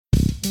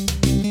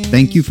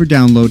Thank you for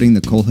downloading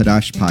the Kol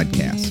Hadash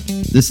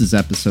podcast. This is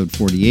episode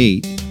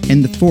 48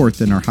 and the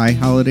fourth in our High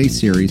Holiday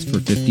series for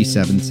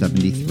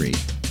 5773.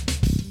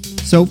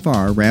 So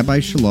far, Rabbi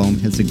Shalom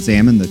has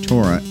examined the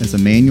Torah as a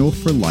manual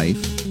for life,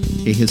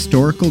 a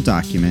historical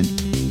document,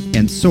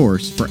 and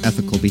source for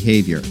ethical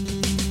behavior.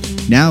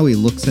 Now he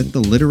looks at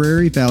the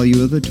literary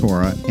value of the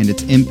Torah and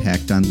its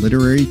impact on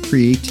literary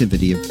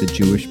creativity of the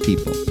Jewish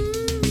people.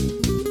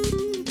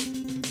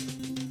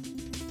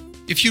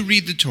 If you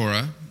read the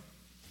Torah,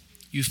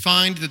 you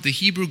find that the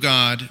Hebrew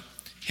God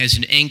has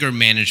an anger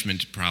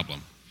management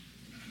problem.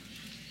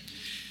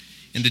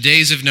 In the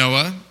days of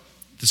Noah,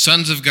 the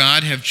sons of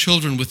God have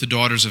children with the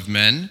daughters of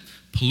men,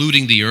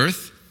 polluting the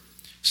earth,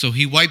 so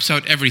he wipes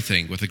out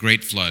everything with a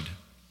great flood.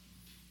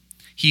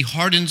 He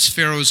hardens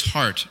Pharaoh's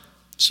heart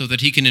so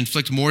that he can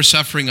inflict more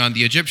suffering on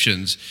the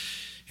Egyptians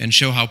and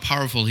show how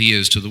powerful he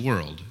is to the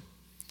world.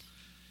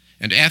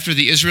 And after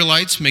the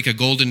Israelites make a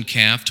golden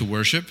calf to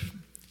worship,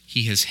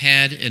 he has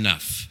had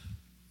enough.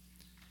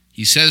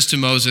 He says to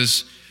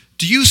Moses,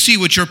 "Do you see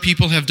what your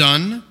people have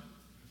done?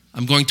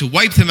 I'm going to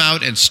wipe them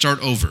out and start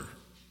over."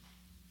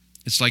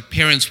 It's like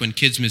parents when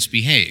kids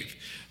misbehave.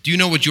 Do you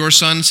know what your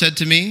son said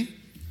to me?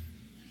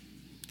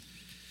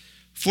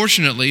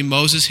 Fortunately,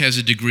 Moses has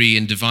a degree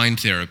in divine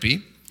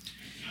therapy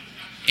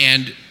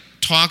and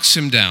talks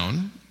him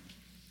down,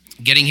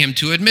 getting him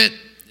to admit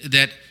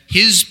that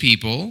his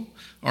people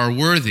are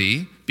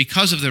worthy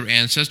because of their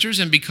ancestors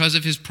and because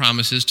of his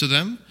promises to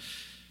them.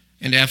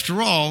 And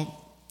after all,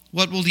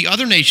 what will the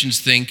other nations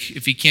think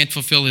if he can't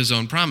fulfill his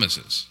own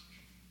promises?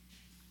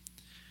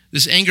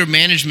 This anger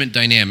management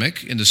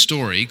dynamic in the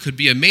story could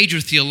be a major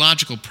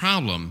theological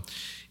problem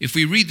if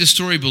we read the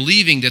story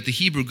believing that the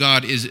Hebrew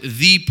God is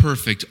the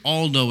perfect,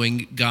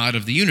 all-knowing God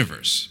of the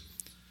universe.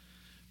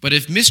 But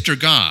if Mr.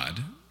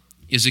 God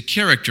is a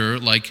character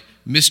like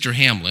Mr.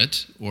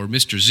 Hamlet or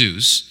Mr.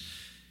 Zeus,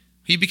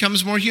 he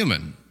becomes more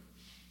human,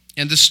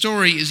 and the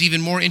story is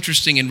even more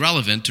interesting and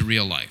relevant to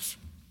real life.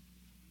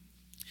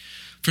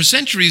 For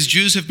centuries,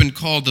 Jews have been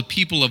called the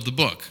people of the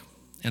book,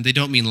 and they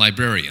don't mean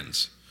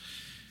librarians.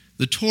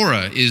 The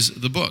Torah is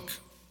the book,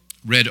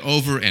 read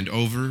over and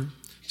over,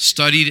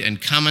 studied and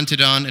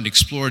commented on and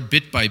explored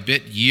bit by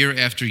bit, year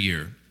after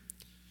year.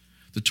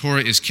 The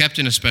Torah is kept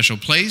in a special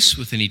place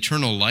with an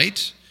eternal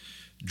light,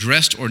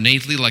 dressed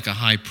ornately like a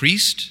high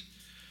priest.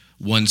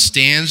 One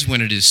stands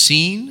when it is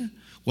seen,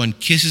 one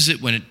kisses it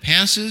when it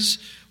passes,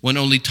 one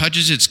only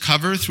touches its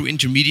cover through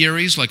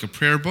intermediaries like a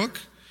prayer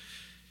book.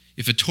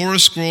 If a Torah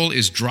scroll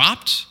is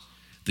dropped,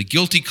 the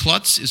guilty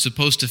klutz is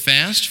supposed to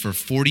fast for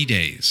 40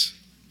 days.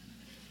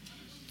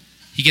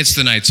 He gets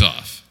the nights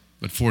off,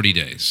 but 40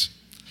 days.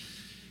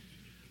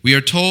 We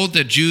are told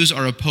that Jews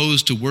are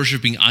opposed to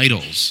worshiping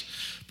idols,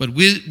 but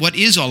what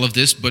is all of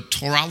this but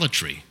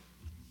Torahatry?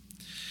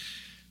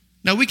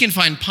 Now, we can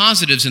find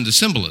positives in the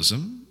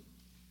symbolism.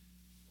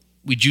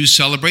 We Jews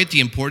celebrate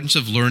the importance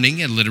of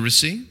learning and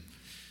literacy,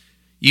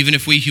 even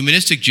if we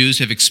humanistic Jews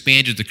have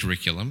expanded the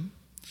curriculum.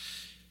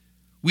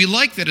 We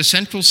like that a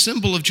central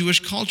symbol of Jewish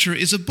culture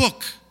is a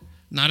book,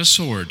 not a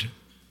sword.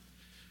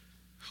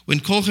 When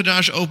Kol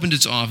Hadash opened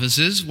its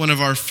offices, one of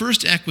our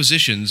first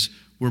acquisitions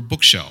were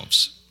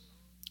bookshelves,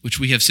 which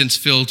we have since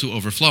filled to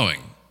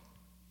overflowing.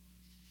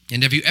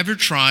 And have you ever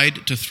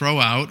tried to throw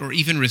out or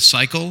even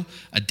recycle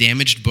a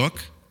damaged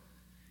book?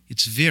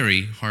 It's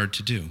very hard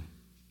to do.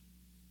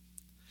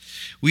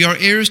 We are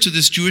heirs to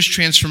this Jewish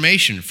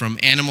transformation from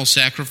animal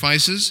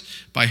sacrifices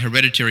by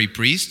hereditary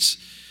priests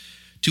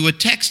to a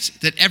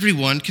text that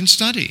everyone can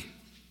study,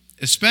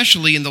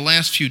 especially in the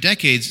last few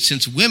decades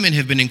since women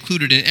have been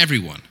included in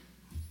everyone.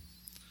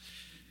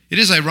 It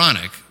is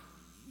ironic,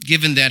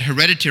 given that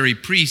hereditary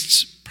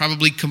priests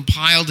probably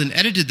compiled and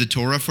edited the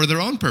Torah for their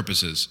own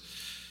purposes.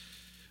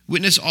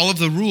 Witness all of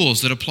the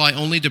rules that apply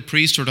only to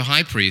priests or to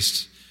high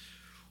priests,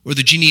 or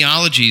the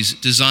genealogies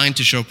designed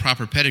to show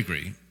proper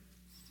pedigree.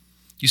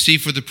 You see,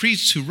 for the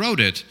priests who wrote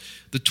it,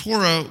 the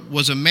Torah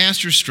was a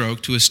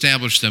masterstroke to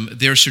establish them,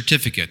 their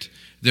certificate,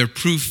 their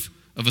proof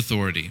of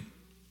authority.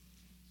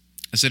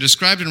 As I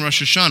described in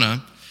Rosh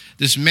Hashanah,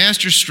 this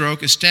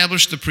masterstroke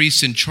established the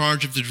priests in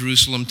charge of the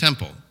Jerusalem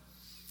temple,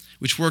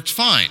 which worked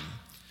fine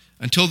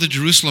until the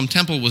Jerusalem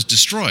temple was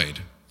destroyed.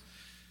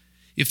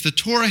 If the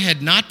Torah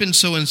had not been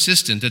so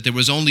insistent that there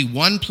was only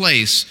one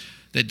place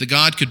that the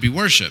God could be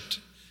worshipped,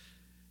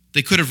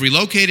 they could have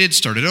relocated,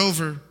 started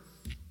over.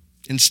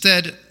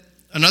 Instead,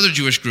 another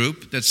Jewish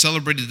group that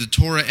celebrated the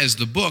Torah as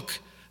the book,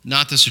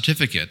 not the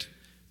certificate,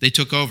 they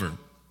took over.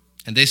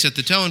 And they set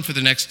the tone for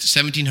the next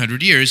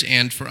 1,700 years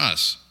and for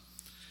us.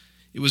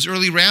 It was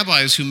early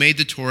rabbis who made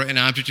the Torah an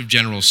object of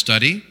general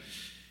study,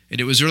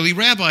 and it was early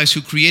rabbis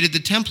who created the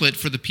template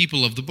for the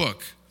people of the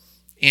book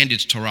and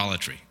its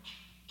Torahatry.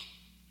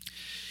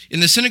 In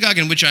the synagogue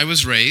in which I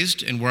was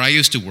raised and where I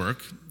used to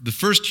work, the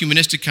first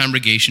humanistic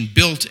congregation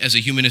built as a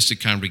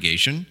humanistic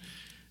congregation,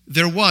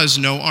 there was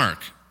no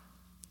ark.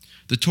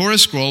 The Torah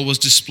scroll was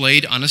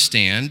displayed on a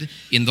stand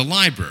in the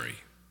library,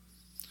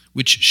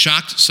 which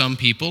shocked some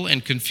people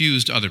and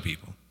confused other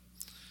people.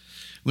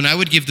 When I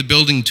would give the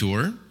building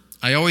tour,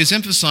 I always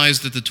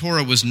emphasized that the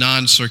Torah was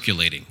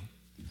non-circulating.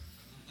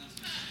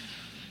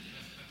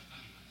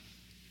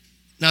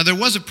 Now, there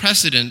was a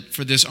precedent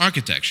for this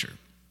architecture.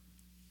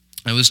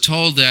 I was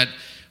told that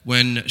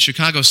when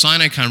Chicago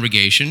Sinai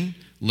congregation,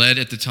 led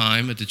at the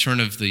time, at the turn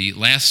of the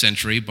last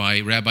century, by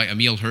Rabbi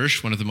Emil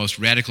Hirsch, one of the most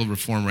radical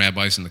Reform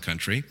rabbis in the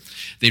country,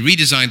 they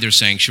redesigned their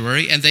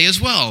sanctuary, and they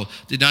as well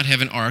did not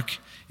have an ark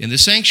in the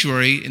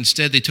sanctuary.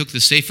 Instead, they took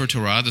the Sefer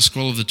Torah, the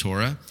scroll of the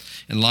Torah,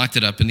 and locked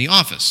it up in the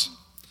office.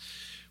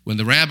 When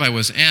the rabbi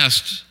was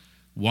asked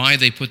why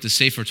they put the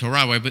Sefer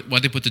Torah, why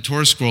they put the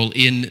Torah scroll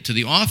into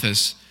the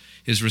office,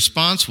 his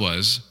response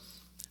was,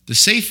 "The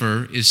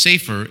Sefer is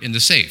safer in the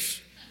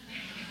safe."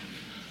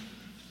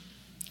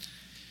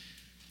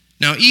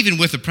 Now, even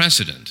with a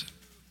precedent,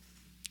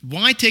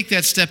 why take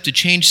that step to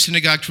change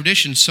synagogue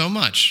tradition so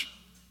much?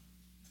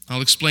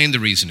 I'll explain the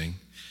reasoning.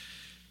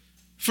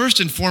 First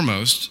and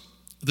foremost,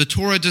 the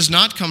Torah does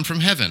not come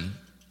from heaven,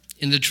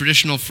 in the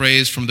traditional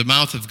phrase, from the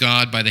mouth of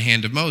God by the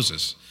hand of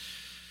Moses.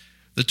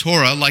 The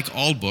Torah, like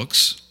all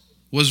books,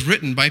 was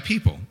written by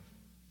people,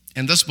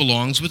 and thus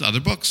belongs with other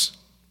books.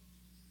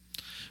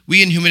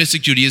 We in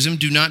humanistic Judaism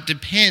do not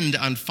depend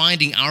on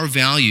finding our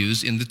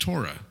values in the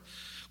Torah.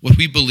 What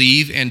we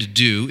believe and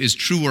do is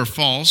true or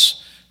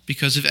false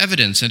because of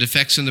evidence and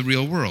effects in the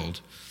real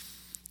world.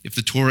 If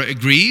the Torah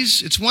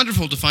agrees, it's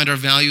wonderful to find our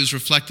values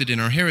reflected in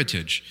our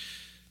heritage.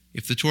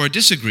 If the Torah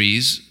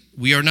disagrees,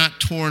 we are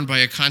not torn by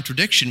a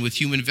contradiction with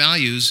human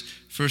values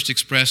first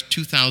expressed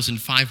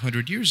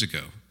 2,500 years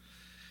ago.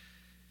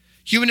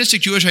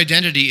 Humanistic Jewish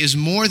identity is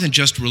more than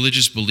just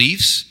religious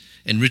beliefs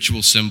and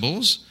ritual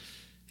symbols.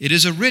 It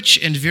is a rich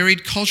and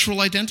varied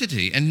cultural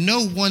identity, and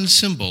no one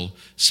symbol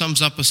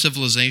sums up a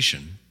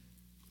civilization.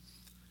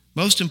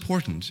 Most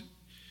important,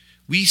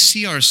 we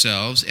see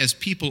ourselves as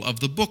people of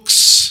the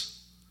books,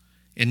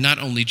 and not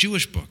only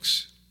Jewish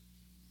books.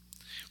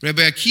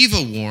 Rabbi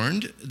Akiva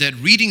warned that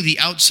reading the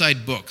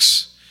outside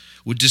books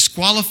would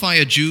disqualify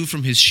a Jew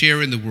from his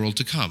share in the world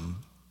to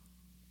come.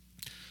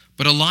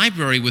 But a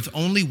library with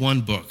only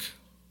one book,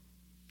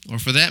 or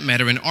for that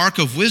matter, an ark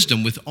of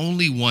wisdom with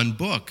only one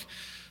book,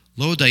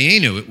 lo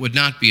dayenu, it would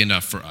not be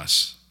enough for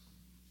us.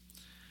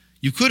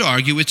 You could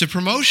argue it's a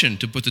promotion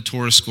to put the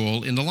Torah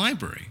scroll in the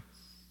library.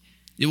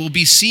 It will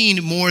be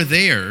seen more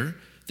there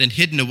than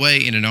hidden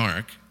away in an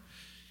ark,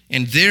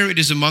 and there it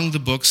is among the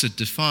books that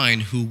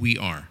define who we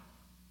are.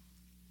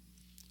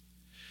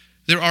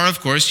 There are, of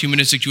course,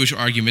 humanistic Jewish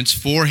arguments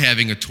for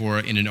having a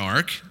Torah in an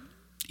ark,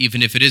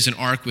 even if it is an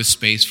ark with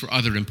space for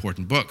other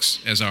important books,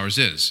 as ours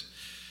is.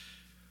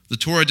 The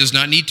Torah does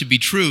not need to be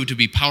true to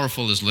be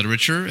powerful as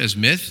literature, as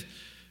myth,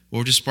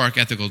 or to spark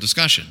ethical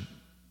discussion.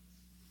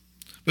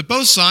 But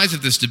both sides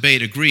of this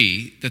debate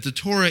agree that the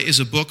Torah is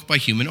a book by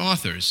human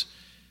authors,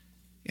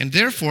 and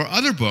therefore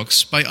other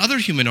books by other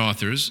human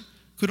authors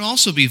could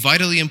also be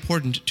vitally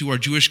important to our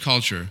Jewish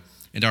culture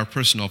and our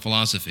personal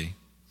philosophy.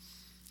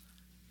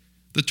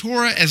 The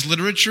Torah as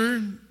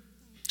literature,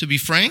 to be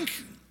frank,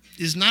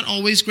 is not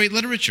always great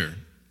literature.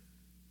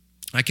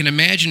 I can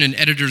imagine an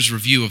editor's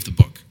review of the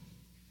book.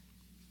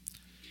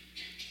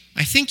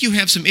 I think you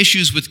have some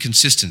issues with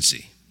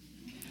consistency.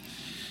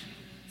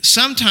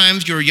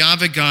 Sometimes your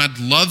Yahweh God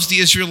loves the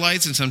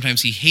Israelites and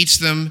sometimes he hates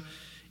them,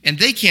 and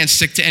they can't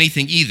stick to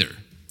anything either.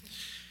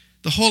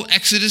 The whole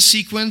Exodus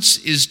sequence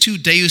is too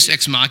deus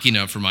ex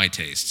machina for my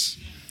tastes,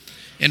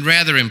 and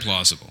rather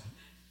implausible.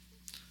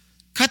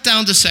 Cut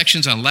down the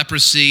sections on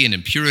leprosy and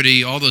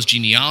impurity, all those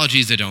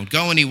genealogies that don't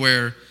go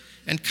anywhere,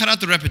 and cut out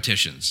the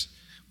repetitions.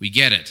 We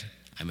get it.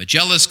 I'm a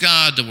jealous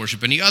God, don't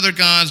worship any other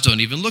gods,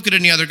 don't even look at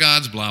any other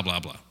gods, blah, blah,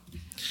 blah.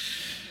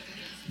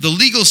 The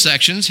legal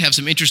sections have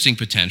some interesting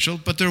potential,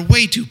 but they're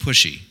way too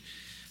pushy.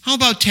 How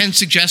about 10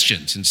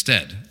 suggestions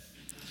instead?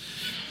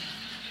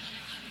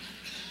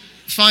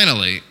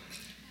 Finally,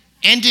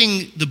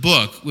 ending the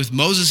book with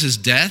Moses'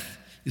 death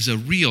is a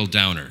real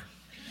downer.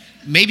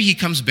 Maybe he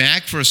comes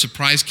back for a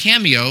surprise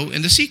cameo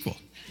in the sequel.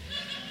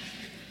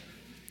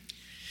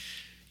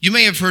 You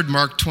may have heard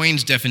Mark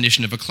Twain's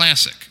definition of a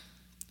classic,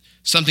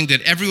 something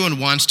that everyone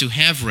wants to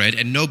have read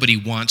and nobody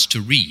wants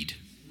to read.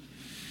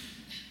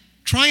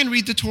 Try and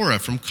read the Torah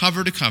from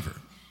cover to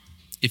cover.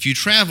 If you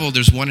travel,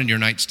 there's one in your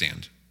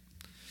nightstand.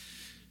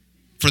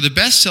 For the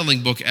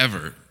best-selling book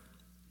ever,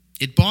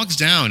 it bogs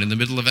down in the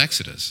middle of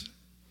Exodus.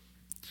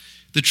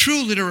 The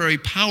true literary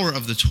power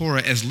of the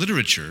Torah as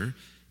literature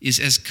is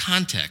as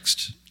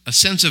context, a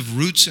sense of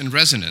roots and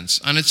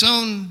resonance on its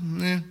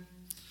own,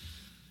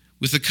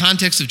 with the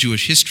context of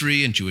Jewish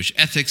history and Jewish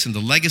ethics and the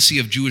legacy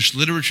of Jewish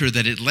literature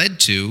that it led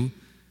to,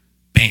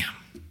 bam.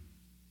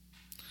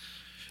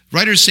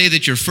 Writers say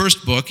that your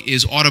first book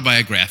is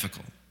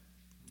autobiographical.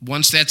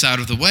 Once that's out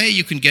of the way,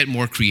 you can get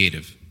more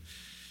creative.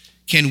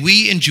 Can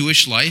we in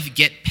Jewish life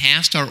get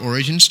past our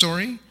origin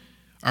story,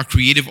 our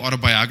creative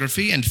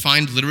autobiography, and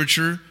find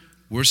literature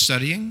worth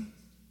studying?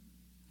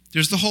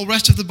 There's the whole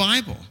rest of the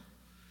Bible,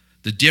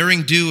 the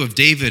daring do of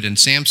David and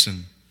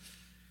Samson,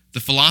 the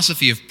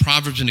philosophy of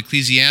Proverbs and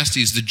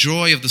Ecclesiastes, the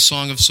joy of the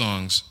Song of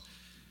Songs.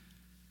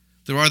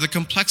 There are the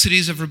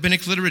complexities of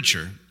rabbinic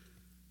literature,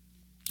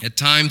 at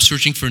times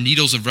searching for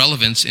needles of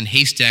relevance in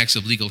haystacks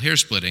of legal hair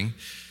splitting,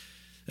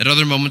 at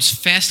other moments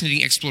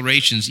fascinating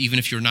explorations even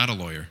if you're not a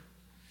lawyer.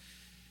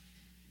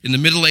 In the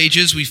Middle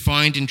Ages, we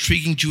find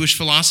intriguing Jewish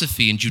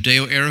philosophy in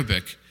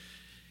Judeo-Arabic,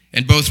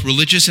 and both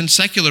religious and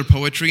secular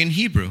poetry in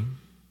Hebrew,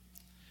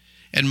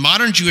 and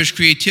modern Jewish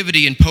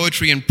creativity in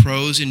poetry and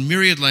prose in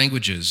myriad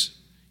languages,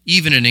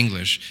 even in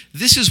English.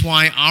 This is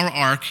why our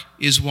arc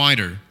is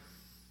wider.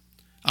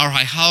 Our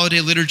High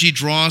Holiday liturgy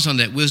draws on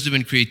that wisdom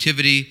and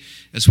creativity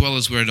as well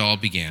as where it all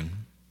began.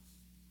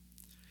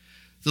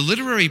 The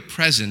literary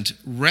present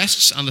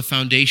rests on the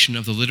foundation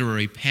of the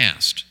literary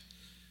past.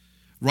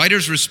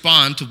 Writers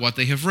respond to what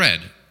they have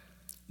read.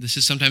 This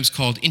is sometimes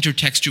called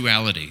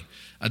intertextuality,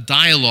 a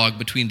dialogue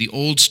between the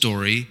old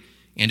story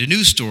and a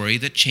new story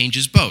that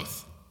changes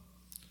both.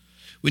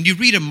 When you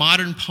read a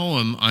modern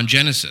poem on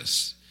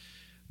Genesis,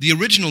 the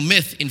original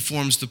myth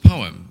informs the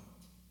poem,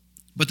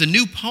 but the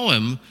new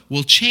poem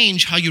will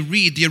change how you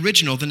read the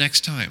original the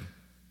next time.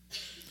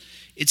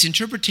 It's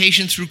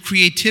interpretation through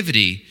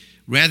creativity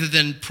rather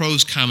than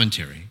prose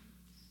commentary.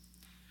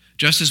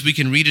 Just as we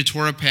can read a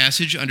Torah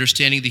passage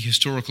understanding the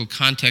historical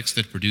context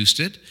that produced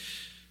it,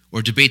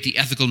 or debate the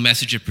ethical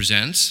message it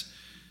presents,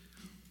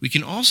 we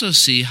can also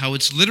see how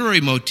its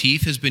literary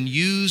motif has been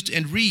used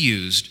and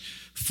reused,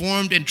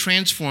 formed and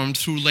transformed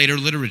through later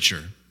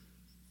literature.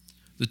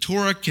 The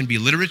Torah can be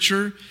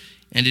literature,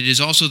 and it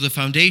is also the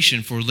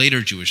foundation for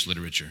later Jewish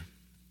literature.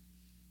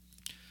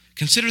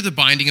 Consider the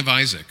binding of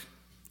Isaac,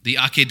 the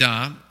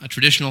Akedah, a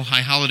traditional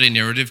high holiday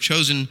narrative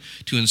chosen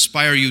to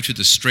inspire you to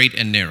the straight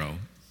and narrow.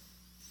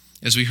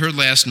 As we heard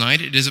last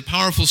night, it is a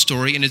powerful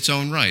story in its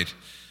own right.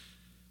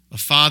 A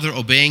father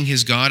obeying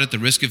his God at the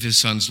risk of his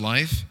son's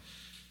life.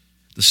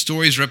 The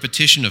story's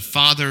repetition of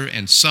father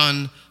and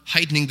son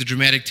heightening the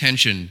dramatic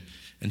tension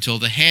until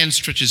the hand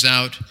stretches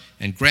out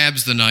and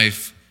grabs the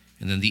knife,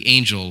 and then the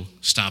angel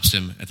stops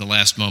him at the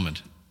last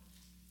moment.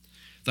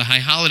 The high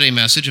holiday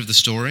message of the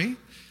story: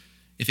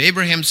 if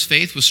Abraham's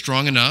faith was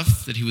strong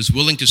enough that he was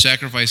willing to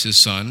sacrifice his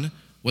son,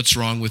 what's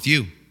wrong with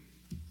you?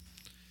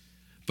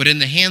 But in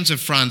the hands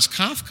of Franz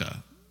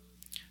Kafka,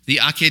 the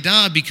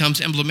Akedah becomes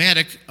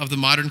emblematic of the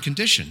modern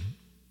condition.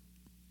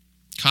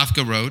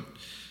 Kafka wrote,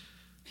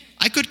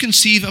 "I could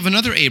conceive of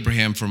another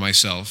Abraham for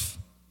myself.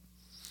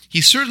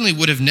 He certainly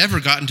would have never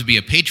gotten to be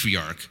a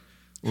patriarch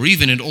or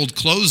even an old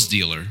clothes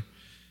dealer,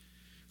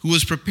 who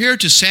was prepared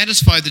to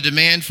satisfy the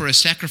demand for a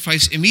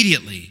sacrifice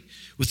immediately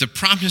with the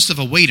promptness of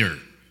a waiter,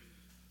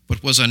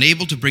 but was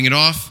unable to bring it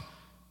off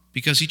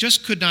because he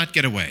just could not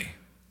get away."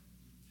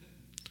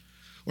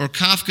 Or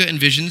Kafka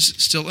envisions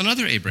still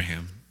another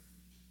Abraham,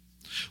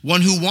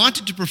 one who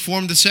wanted to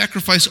perform the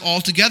sacrifice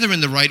altogether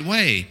in the right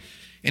way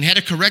and had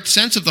a correct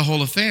sense of the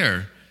whole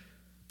affair,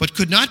 but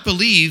could not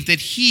believe that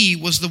he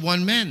was the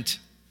one meant.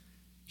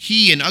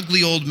 He, an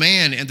ugly old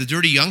man, and the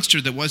dirty youngster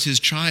that was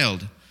his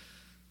child.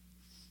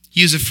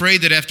 He is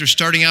afraid that after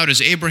starting out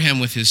as Abraham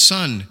with his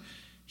son,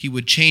 he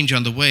would change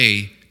on the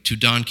way to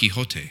Don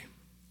Quixote.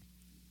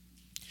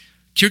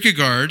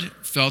 Kierkegaard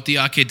felt the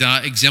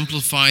Akedah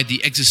exemplified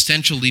the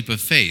existential leap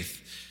of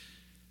faith.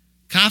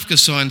 Kafka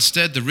saw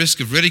instead the risk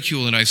of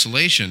ridicule and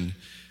isolation,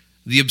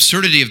 the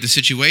absurdity of the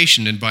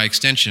situation, and by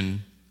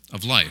extension,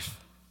 of life.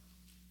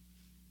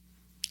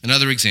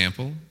 Another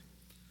example,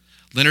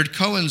 Leonard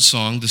Cohen's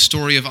song, The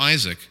Story of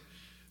Isaac,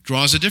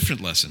 draws a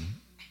different lesson,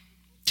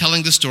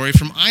 telling the story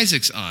from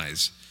Isaac's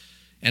eyes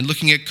and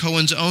looking at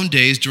Cohen's own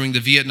days during the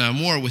Vietnam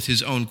War with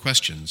his own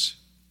questions.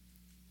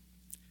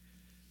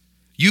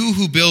 "You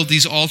who build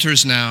these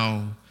altars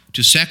now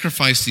to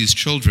sacrifice these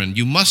children,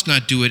 you must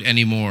not do it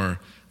anymore.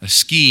 A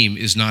scheme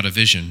is not a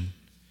vision.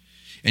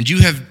 And you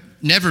have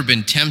never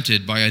been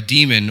tempted by a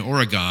demon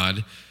or a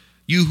god.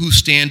 You who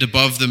stand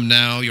above them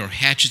now, your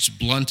hatchets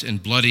blunt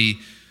and bloody,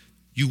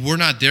 you were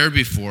not there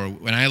before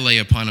when I lay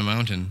upon a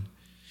mountain,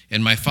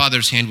 and my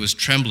father's hand was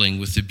trembling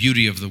with the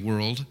beauty of the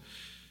world.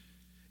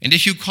 And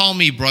if you call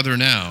me brother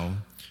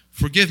now,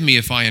 forgive me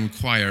if I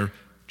inquire,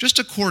 just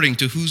according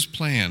to whose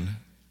plan?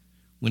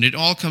 When it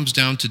all comes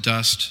down to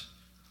dust,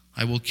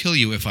 I will kill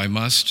you if I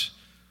must.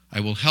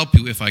 I will help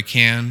you if I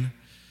can.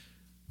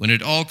 When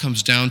it all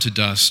comes down to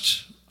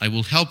dust, I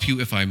will help you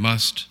if I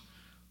must.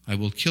 I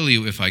will kill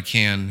you if I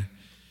can.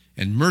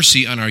 And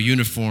mercy on our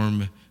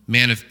uniform,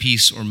 man of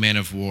peace or man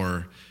of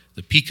war,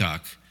 the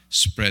peacock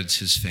spreads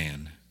his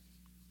fan."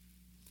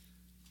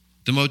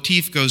 The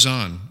motif goes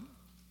on.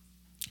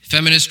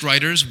 Feminist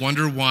writers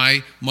wonder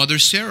why Mother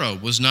Sarah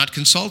was not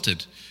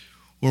consulted,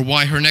 or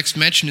why her next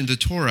mention in the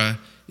Torah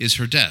is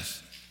her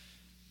death.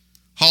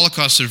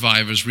 Holocaust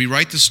survivors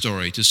rewrite the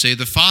story to say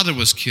the father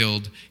was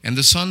killed and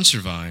the son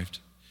survived.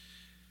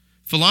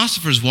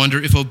 Philosophers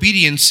wonder if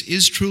obedience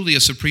is truly a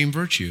supreme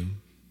virtue.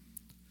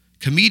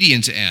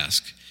 Comedians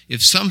ask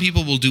if some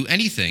people will do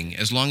anything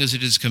as long as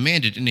it is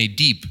commanded in a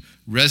deep,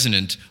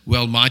 resonant,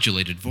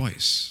 well-modulated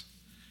voice.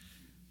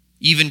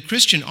 Even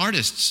Christian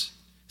artists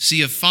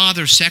see a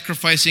father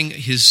sacrificing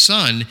his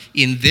son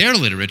in their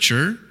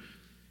literature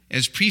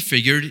as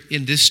prefigured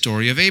in this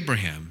story of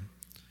Abraham.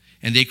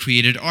 And they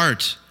created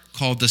art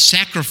called The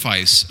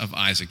Sacrifice of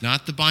Isaac,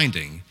 not the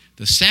binding,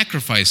 the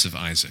sacrifice of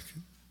Isaac.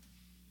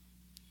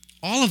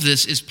 All of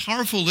this is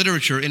powerful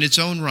literature in its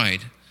own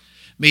right,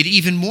 made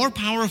even more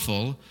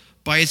powerful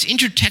by its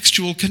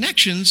intertextual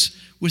connections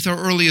with our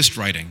earliest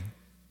writing.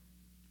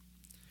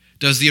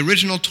 Does the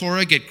original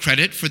Torah get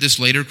credit for this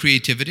later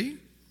creativity?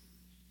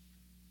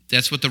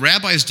 That's what the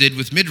rabbis did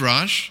with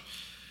Midrash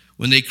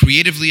when they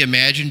creatively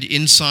imagined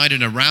inside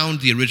and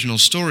around the original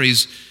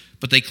stories,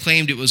 but they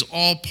claimed it was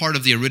all part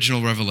of the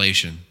original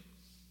revelation.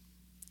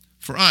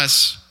 For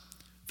us,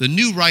 the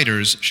new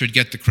writers should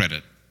get the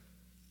credit.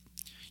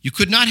 You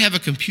could not have a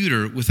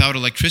computer without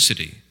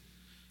electricity,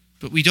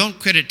 but we don't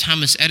credit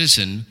Thomas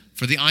Edison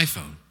for the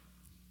iPhone.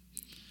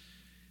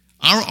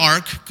 Our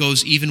arc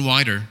goes even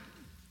wider.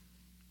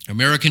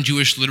 American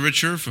Jewish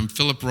literature from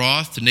Philip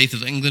Roth to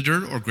Nathan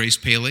Englander or Grace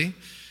Paley,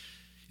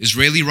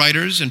 Israeli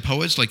writers and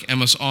poets like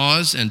Amos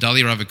Oz and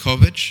Dalia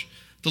Ravikovich.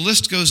 The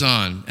list goes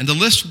on, and the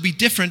list will be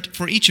different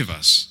for each of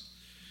us.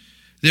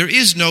 There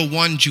is no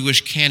one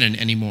Jewish canon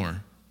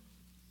anymore.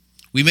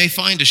 We may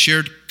find a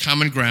shared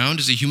common ground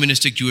as a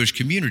humanistic Jewish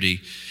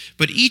community,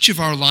 but each of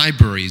our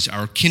libraries,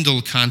 our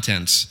Kindle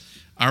contents,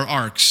 our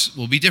arcs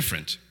will be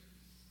different.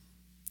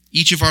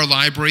 Each of our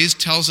libraries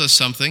tells us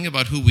something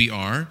about who we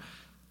are,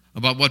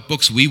 about what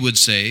books we would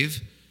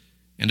save,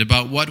 and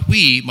about what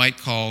we might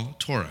call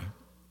Torah.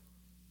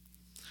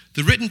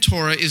 The written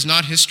Torah is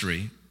not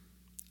history,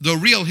 though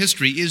real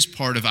history is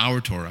part of our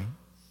Torah.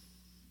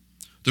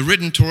 The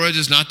written Torah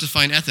does not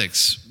define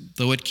ethics,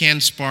 though it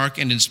can spark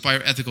and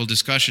inspire ethical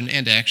discussion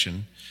and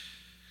action.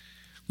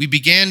 We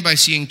began by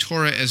seeing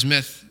Torah as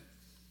myth,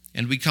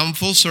 and we come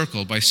full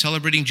circle by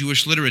celebrating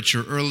Jewish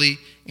literature, early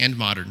and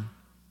modern.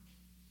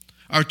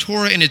 Our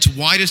Torah, in its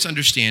widest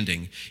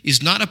understanding,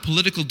 is not a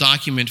political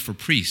document for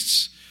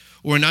priests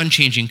or an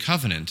unchanging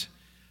covenant.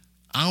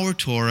 Our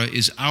Torah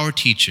is our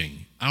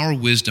teaching, our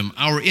wisdom,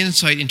 our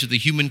insight into the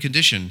human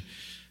condition.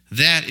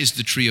 That is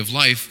the tree of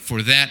life,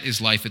 for that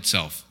is life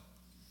itself.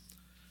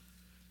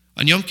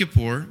 On Yom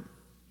Kippur,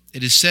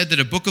 it is said that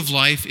a book of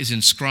life is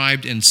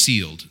inscribed and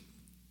sealed.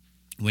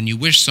 When you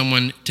wish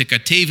someone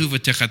tekatevu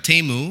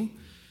v'techatemu,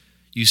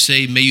 you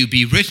say, may you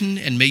be written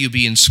and may you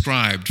be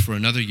inscribed for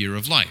another year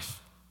of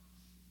life.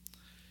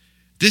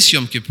 This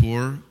Yom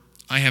Kippur,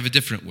 I have a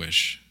different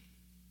wish.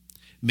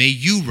 May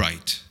you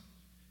write,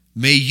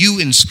 may you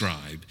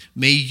inscribe,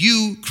 may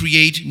you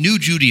create new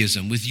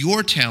Judaism with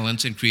your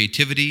talents and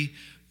creativity,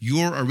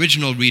 your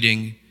original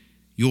reading,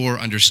 your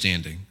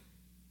understanding.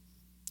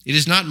 It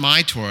is not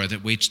my Torah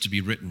that waits to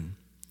be written.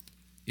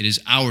 It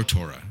is our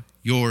Torah,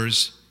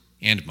 yours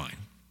and mine.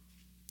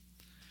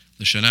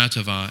 L'Shana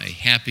Tova, a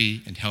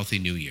happy and healthy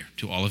new year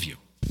to all of you.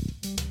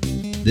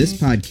 This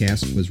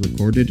podcast was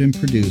recorded and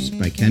produced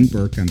by Ken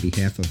Burke on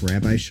behalf of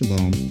Rabbi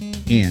Shalom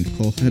and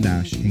Kol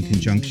Hadash in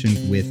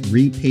conjunction with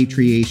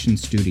Repatriation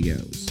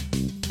Studios.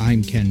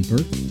 I'm Ken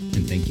Burke,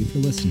 and thank you for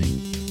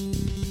listening.